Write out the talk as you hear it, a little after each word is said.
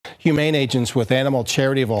Humane agents with Animal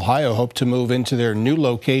Charity of Ohio hope to move into their new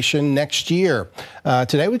location next year.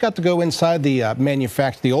 Today we got to go inside the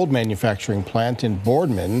old manufacturing plant in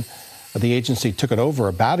Boardman. The agency took it over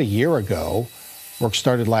about a year ago. Work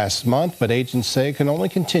started last month, but agents say it can only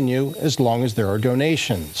continue as long as there are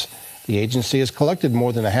donations. The agency has collected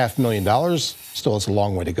more than $500,000. Still has a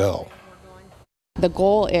long way to go. The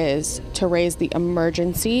goal is to raise the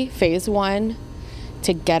emergency phase 1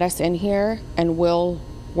 to get us in here, and we'll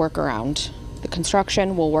work around the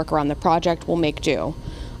construction, we'll work around the project, we'll make do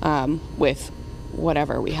with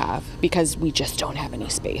whatever we have because we just don't have any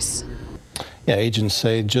space. Yeah, agents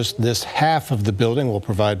say just this half of the building will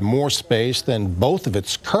provide more space than both of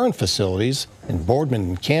its current facilities in Boardman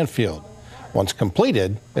and Canfield. Once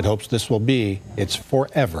completed, it hopes this will be its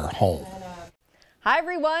forever home. Hi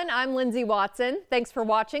everyone, I'm Lindsay Watson. Thanks for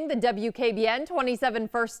watching the WKBN 27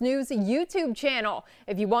 First News YouTube channel.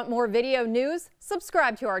 If you want more video news,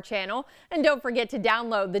 subscribe to our channel. And don't forget to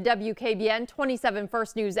download the WKBN 27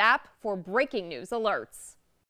 First News app for breaking news alerts.